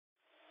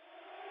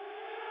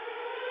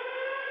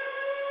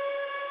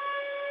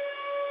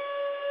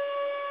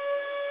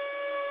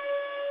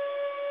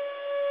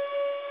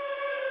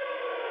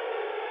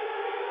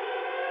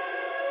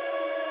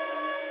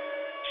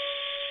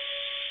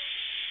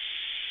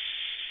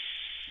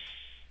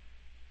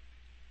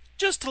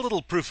Just a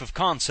little proof of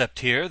concept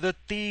here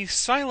that the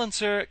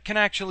silencer can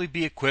actually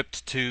be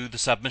equipped to the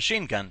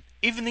submachine gun,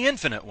 even the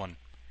infinite one.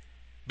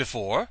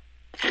 Before,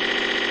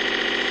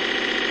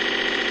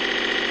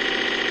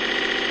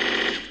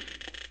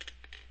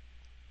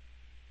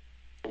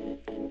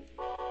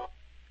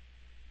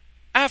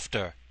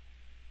 after,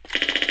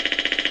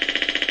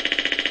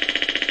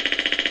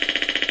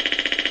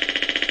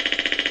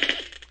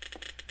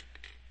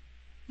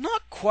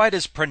 not quite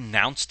as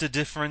pronounced a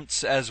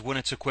difference as when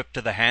it's equipped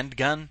to the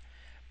handgun,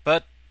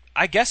 but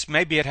I guess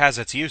maybe it has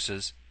its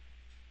uses.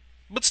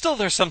 But still,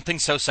 there's something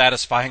so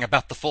satisfying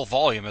about the full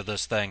volume of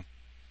this thing.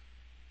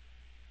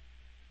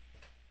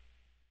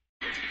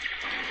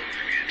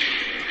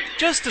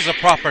 Just as a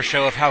proper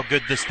show of how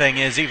good this thing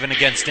is even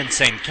against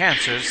insane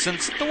cancers,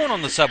 since the one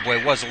on the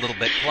subway was a little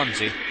bit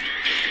clumsy.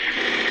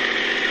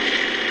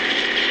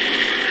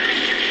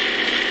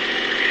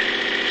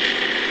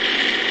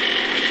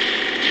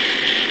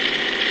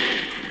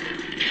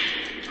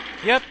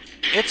 Yep,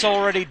 it's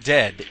already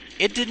dead.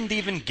 It didn't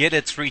even get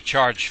its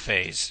recharge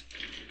phase.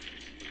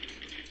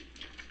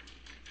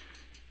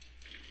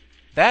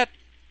 That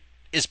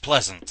is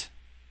pleasant.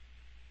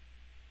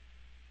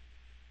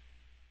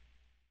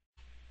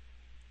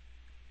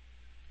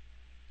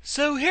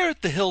 So here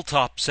at the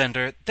Hilltop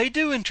Center, they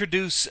do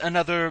introduce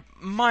another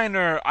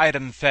minor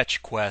item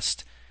fetch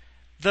quest,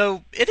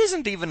 though it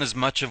isn't even as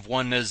much of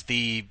one as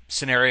the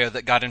scenario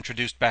that got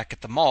introduced back at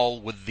the mall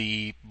with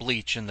the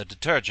bleach and the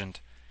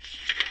detergent.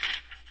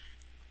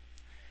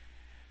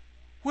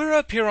 We're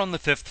up here on the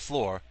 5th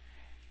floor,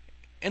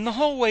 in the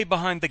hallway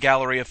behind the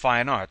Gallery of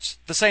Fine Arts,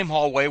 the same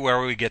hallway where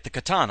we get the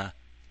katana.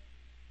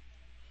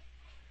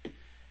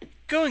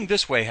 Going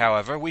this way,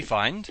 however, we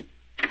find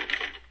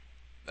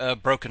a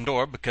broken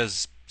door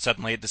because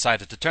suddenly it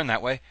decided to turn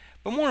that way,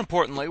 but more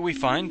importantly, we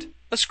find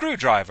a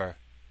screwdriver.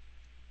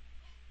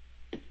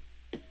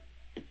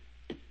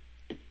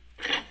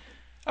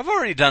 I've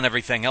already done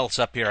everything else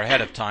up here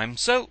ahead of time,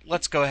 so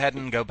let's go ahead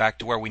and go back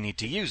to where we need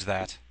to use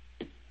that.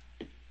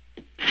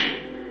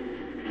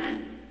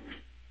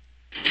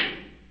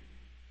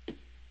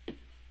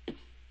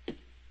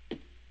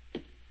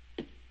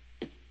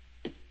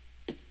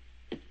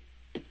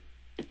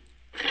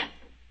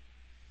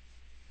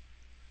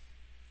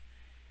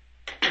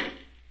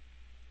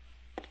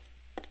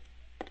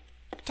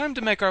 Time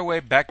to make our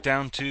way back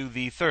down to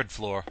the 3rd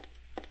floor.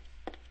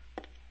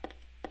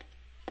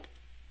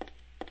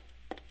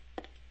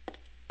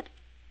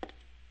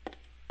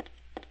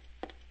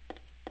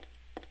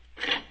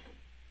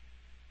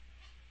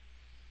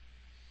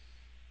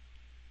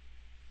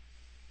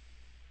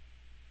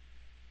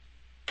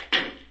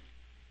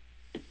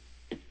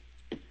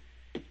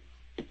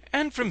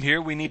 And from here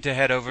we need to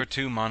head over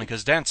to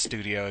Monica's dance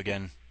studio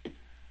again.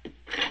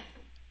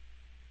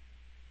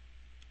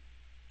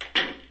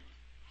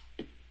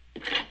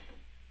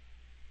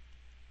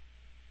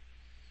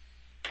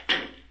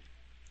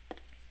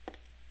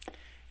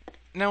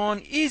 Now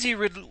on easy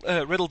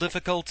riddle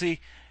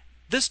difficulty,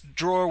 this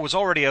drawer was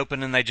already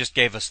open and they just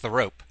gave us the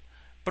rope.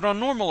 But on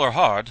normal or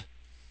hard,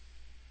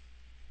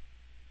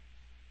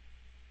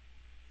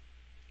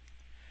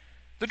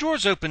 the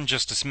drawer's open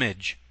just a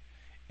smidge.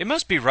 It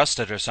must be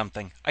rusted or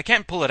something. I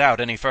can't pull it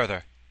out any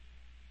further.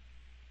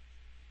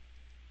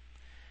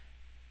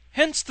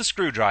 Hence the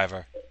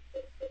screwdriver.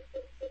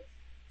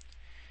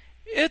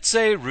 It's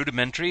a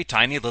rudimentary,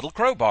 tiny little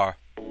crowbar.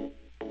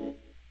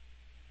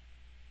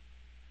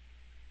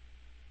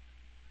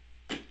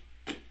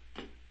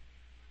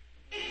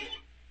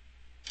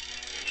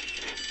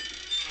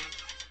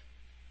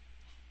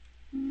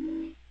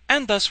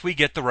 And thus we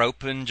get the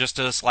rope in just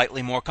a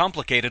slightly more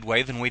complicated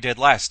way than we did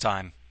last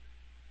time.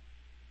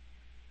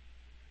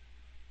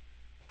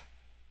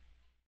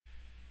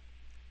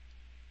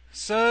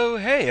 So,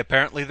 hey,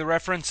 apparently the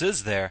reference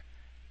is there.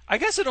 I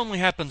guess it only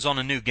happens on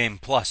a New Game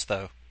Plus,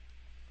 though.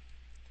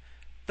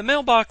 The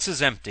mailbox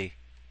is empty.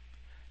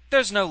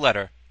 There's no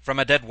letter, from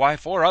a dead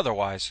wife or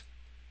otherwise.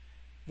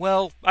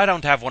 Well, I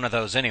don't have one of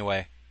those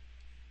anyway.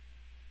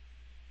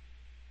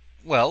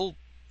 Well,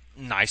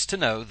 nice to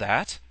know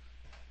that.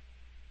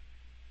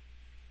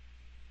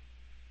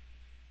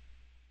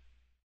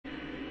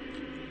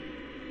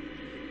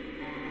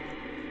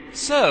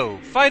 So,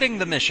 fighting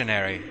the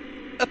missionary.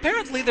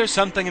 Apparently there's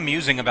something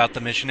amusing about the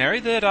missionary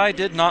that I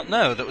did not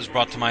know that was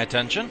brought to my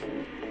attention.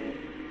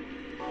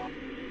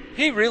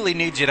 He really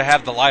needs you to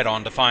have the light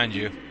on to find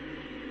you.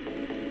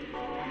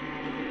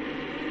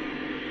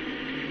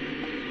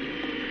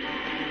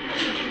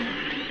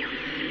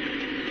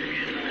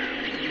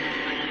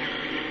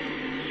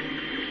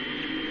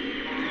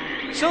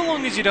 So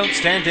long as you don't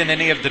stand in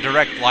any of the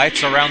direct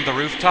lights around the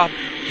rooftop,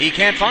 he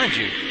can't find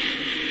you.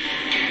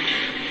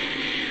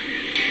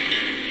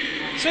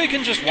 So you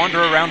can just wander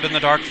around in the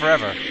dark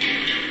forever.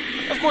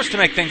 Of course, to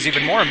make things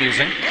even more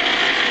amusing,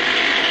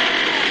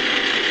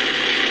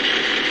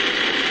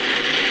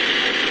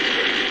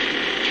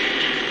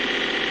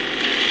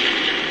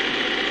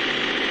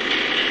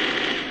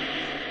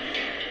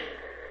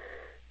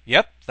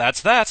 yep,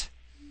 that's that.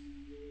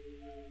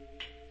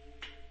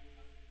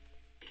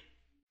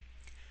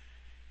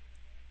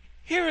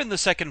 Here in the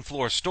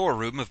second-floor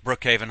storeroom of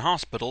Brookhaven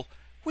Hospital,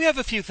 we have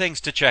a few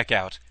things to check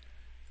out.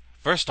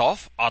 First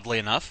off, oddly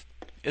enough,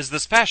 is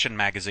this fashion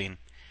magazine.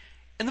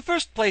 In the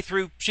first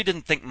playthrough, she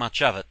didn't think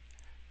much of it,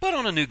 but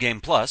on a New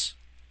Game Plus,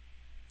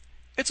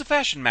 it's a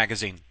fashion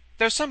magazine.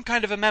 There's some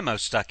kind of a memo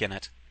stuck in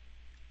it.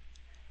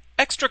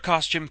 Extra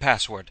costume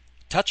password.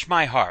 Touch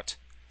my heart.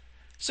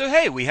 So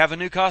hey, we have a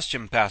new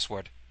costume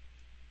password.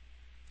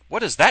 What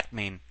does that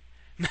mean?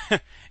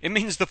 It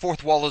means the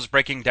fourth wall is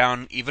breaking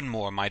down even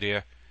more, my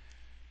dear.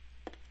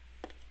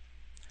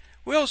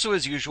 We also,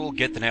 as usual,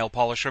 get the nail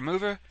polish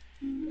remover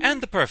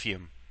and the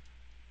perfume.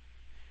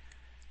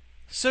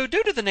 So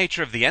due to the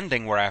nature of the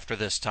ending we're after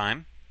this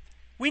time,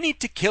 we need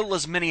to kill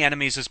as many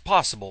enemies as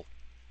possible.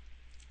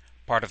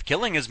 Part of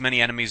killing as many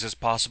enemies as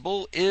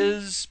possible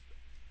is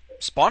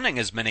spawning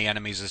as many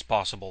enemies as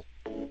possible.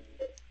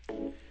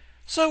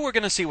 So we're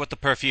going to see what the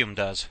perfume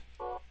does.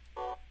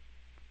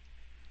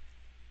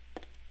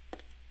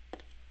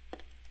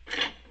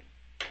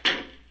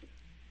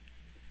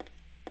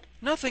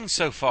 Nothing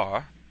so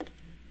far.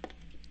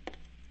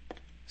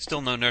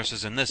 Still no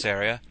nurses in this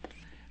area.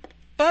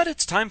 But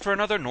it's time for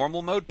another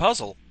normal mode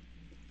puzzle.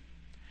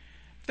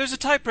 There's a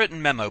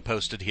typewritten memo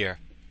posted here.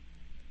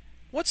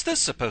 What's this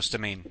supposed to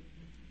mean?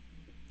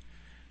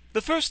 The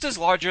first is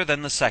larger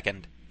than the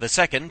second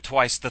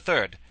twice the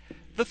third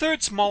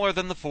smaller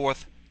than the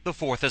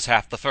fourth is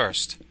half the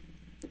first.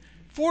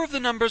 4 of the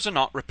numbers are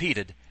not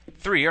repeated,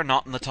 3 are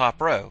not in the top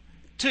row,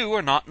 2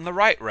 are not in the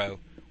right row,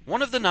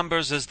 1 of the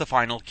numbers is the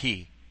final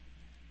key.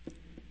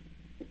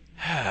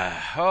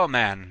 Oh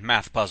man,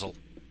 math puzzle.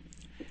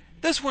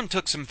 This one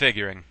took some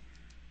figuring.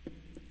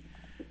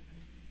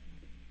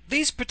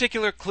 These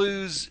particular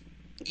clues,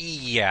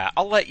 yeah,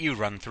 I'll let you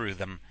run through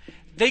them.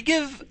 They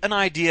give an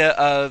idea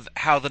of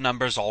how the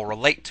numbers all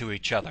relate to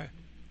each other.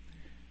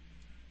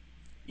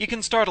 You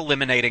can start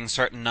eliminating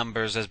certain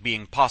numbers as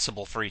being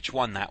possible for each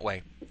one that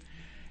way.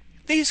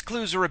 These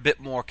clues are a bit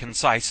more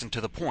concise and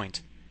to the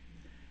point.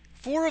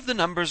 4 of the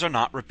numbers are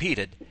not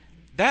repeated.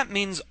 That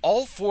means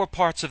all 4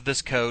 parts of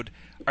this code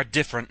are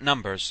different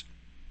numbers.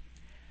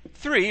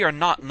 3 are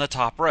not in the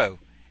top row,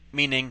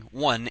 meaning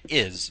 1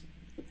 is.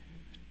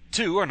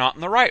 2 are not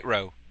in the right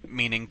row,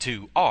 meaning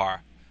 2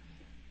 are.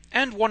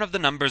 And 1 of the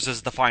numbers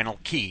is the final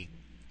key.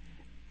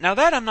 Now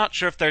that I'm not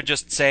sure if they're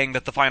just saying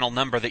that the final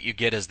number that you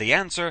get is the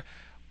answer,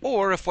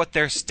 or if what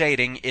they're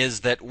stating is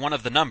that one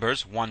of the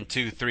numbers, 1,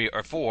 2, 3,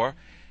 or 4,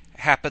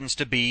 happens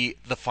to be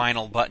the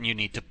final button you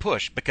need to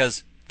push,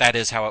 because that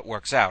is how it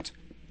works out.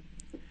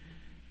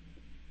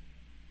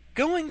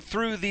 Going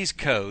through these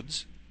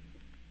codes,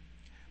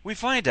 we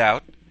find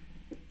out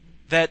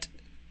that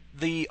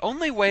the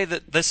only way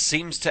that this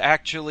seems to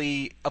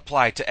actually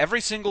apply to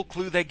every single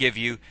clue they give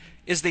you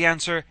is the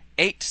answer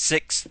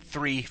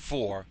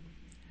 8634.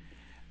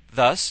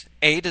 Thus,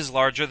 8 is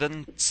larger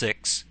than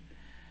 6,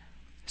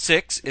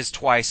 6 is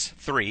twice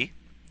 3,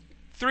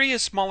 3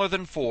 is smaller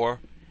than 4,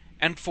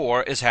 and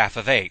 4 is half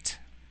of 8.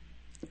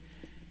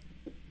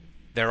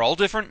 They're all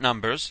different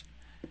numbers.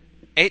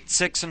 8,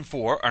 6, and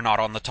 4 are not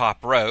on the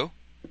top row.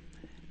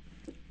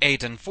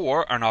 8 and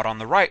 4 are not on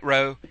the right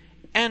row.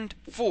 And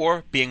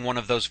 4, being one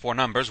of those 4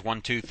 numbers,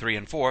 1, 2, 3,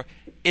 and 4,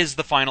 is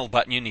the final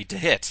button you need to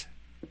hit.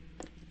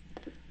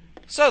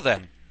 So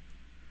then,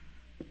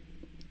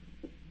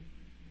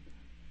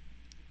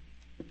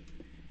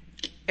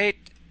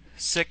 eight,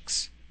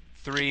 6,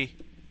 3,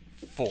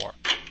 4.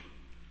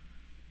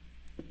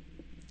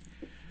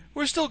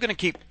 We're still going to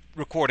keep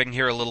recording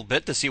here a little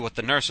bit to see what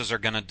the nurses are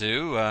going to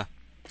do.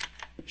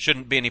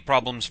 Shouldn't be any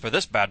problems for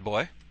this bad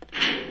boy.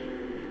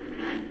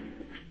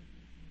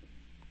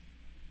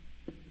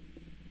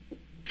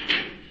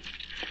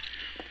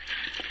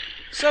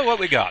 So what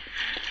we got?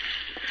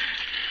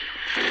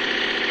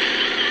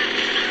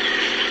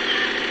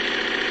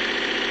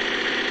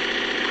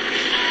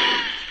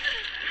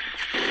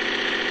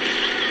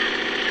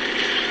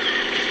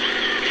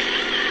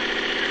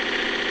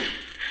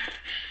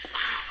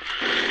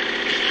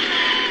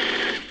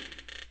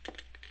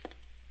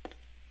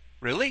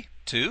 Really?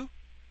 2?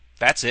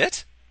 That's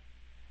it?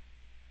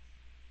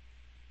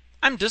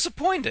 I'm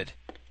disappointed.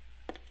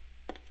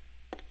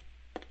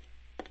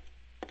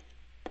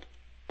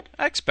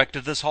 I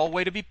expected this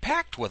hallway to be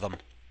packed with them.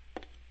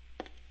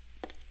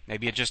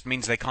 Maybe it just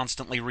means they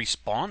constantly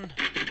respawn?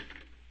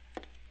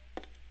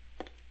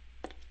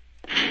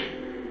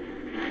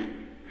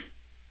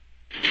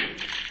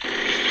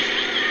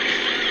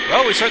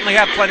 Well, we certainly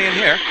have plenty in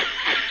here.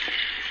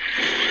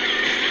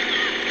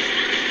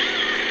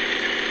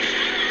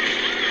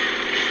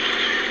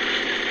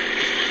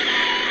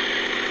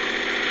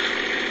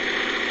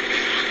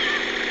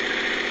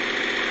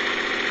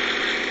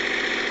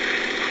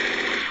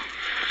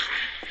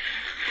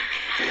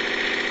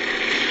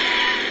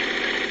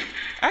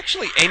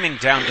 Actually aiming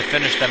down to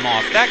finish them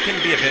off, that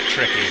can be a bit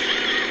tricky.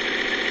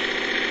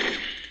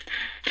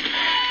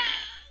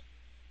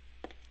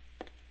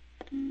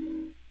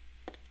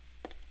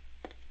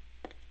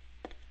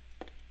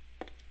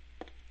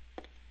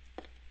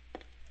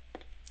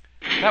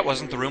 That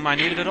wasn't the room I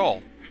needed at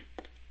all.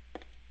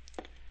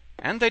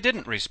 And they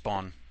didn't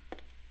respawn.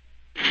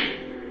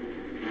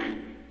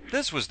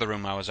 This was the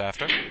room I was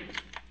after.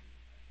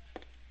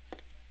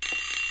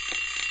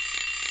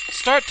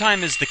 Start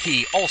time is the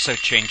key also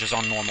changes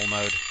on normal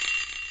mode.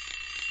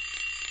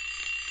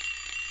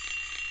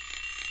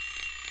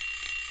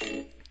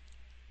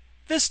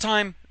 This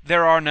time,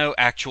 there are no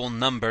actual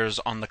numbers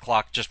on the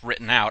clock just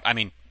written out. I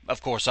mean,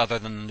 of course, other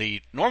than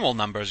the normal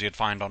numbers you'd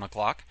find on a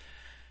clock.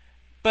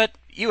 But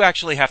you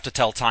actually have to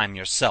tell time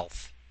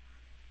yourself.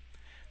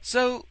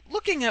 So,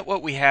 looking at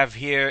what we have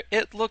here,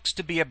 it looks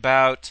to be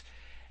about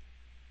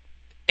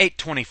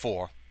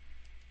 8:24.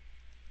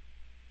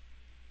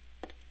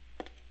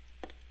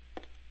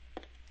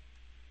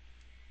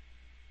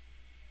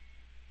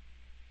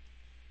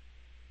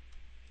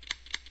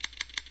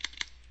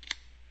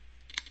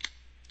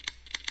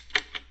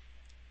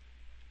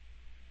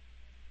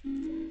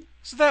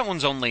 So that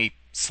one's only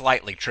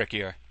slightly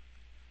trickier.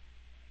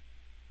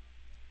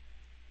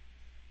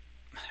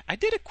 I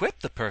did equip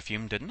the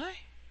perfume, didn't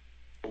I?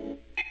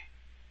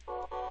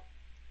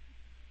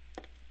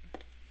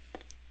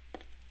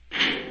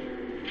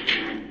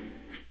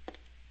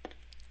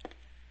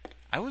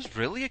 I was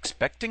really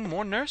expecting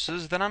more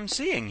nurses than I'm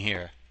seeing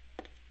here.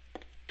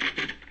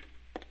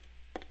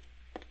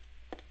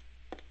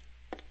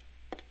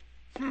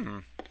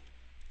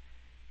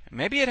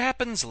 Maybe it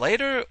happens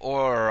later,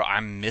 or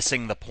I'm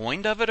missing the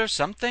point of it or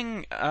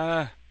something?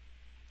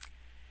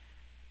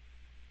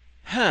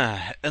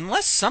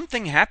 Unless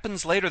something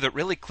happens later that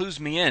really clues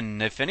me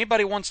in, if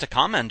anybody wants to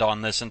comment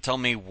on this and tell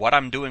me what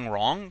I'm doing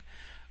wrong,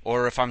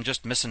 or if I'm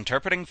just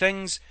misinterpreting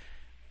things,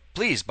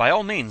 please, by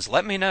all means,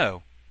 let me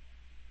know.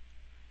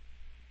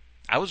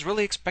 I was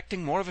really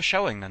expecting more of a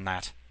showing than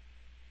that.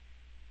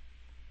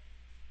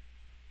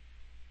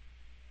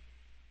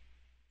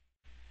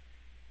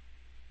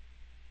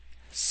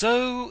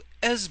 So,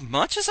 as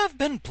much as I've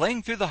been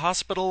playing through the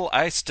hospital,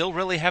 I still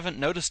really haven't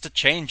noticed a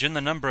change in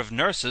the number of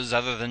nurses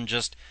other than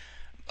just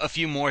a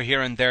few more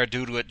here and there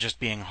due to it just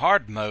being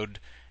hard mode,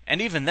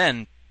 and even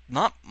then,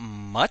 not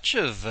much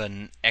of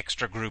an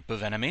extra group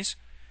of enemies.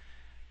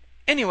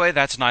 Anyway,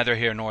 that's neither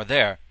here nor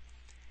there.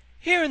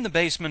 Here in the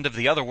basement of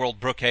the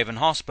Otherworld Brookhaven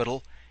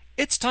Hospital,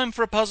 it's time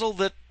for a puzzle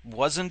that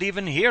wasn't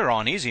even here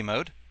on easy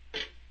mode.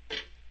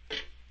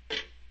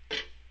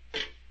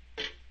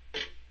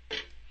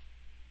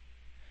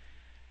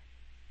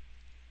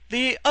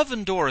 The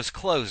oven door is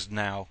closed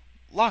now.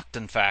 Locked,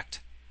 in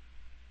fact.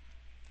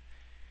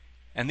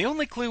 And the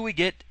only clue we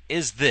get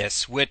is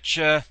this, which,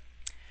 I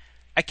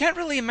can't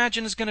really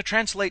imagine is going to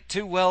translate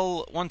too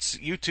well once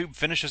YouTube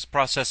finishes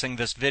processing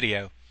this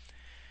video.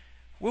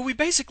 What we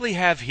basically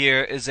have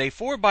here is a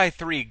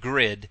 4x3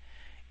 grid,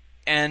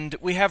 and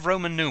we have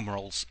Roman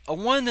numerals. A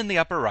 1 in the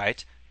upper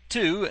right,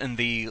 2 in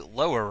the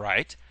lower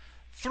right,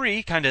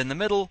 3 kinda in the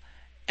middle,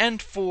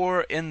 and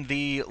 4 in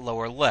the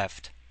lower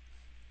left.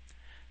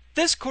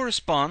 This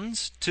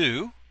corresponds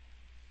to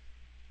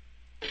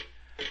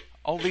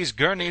all these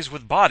gurneys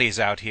with bodies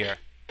out here.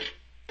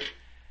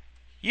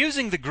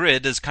 Using the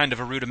grid as kind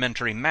of a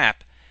rudimentary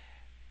map,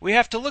 we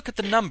have to look at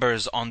the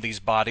numbers on these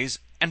bodies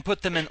and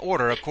put them in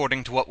order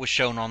according to what was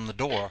shown on the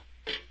door.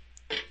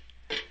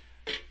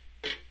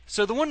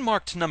 So the one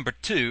marked number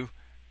 2,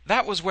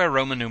 that was where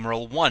Roman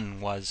numeral 1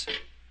 was.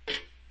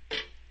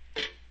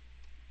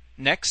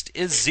 Next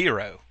is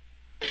 0.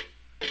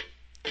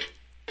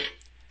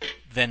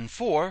 Then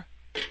 4,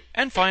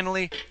 and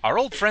finally, our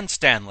old friend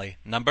Stanley,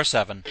 number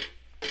 7.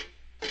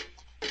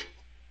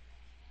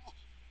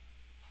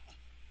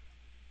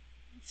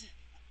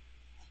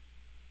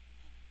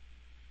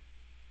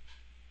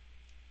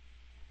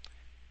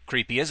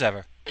 Creepy as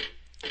ever.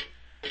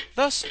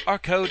 Thus, our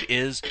code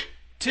is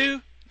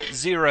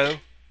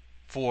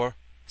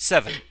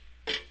 2047,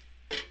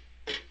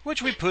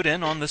 which we put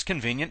in on this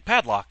convenient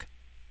padlock.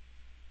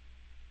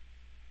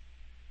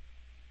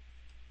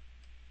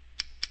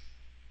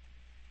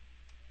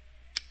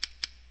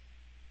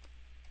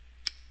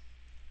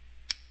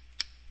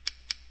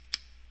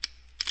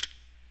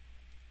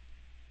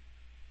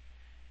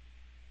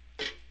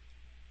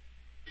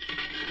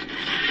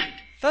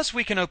 Thus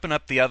we can open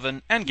up the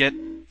oven and get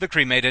the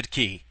cremated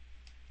key.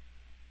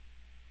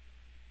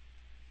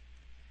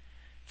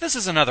 This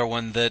is another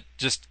one that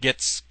just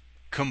gets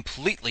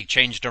completely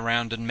changed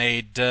around and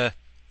made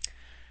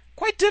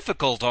quite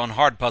difficult on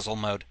hard puzzle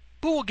mode,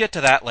 but we'll get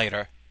to that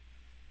later.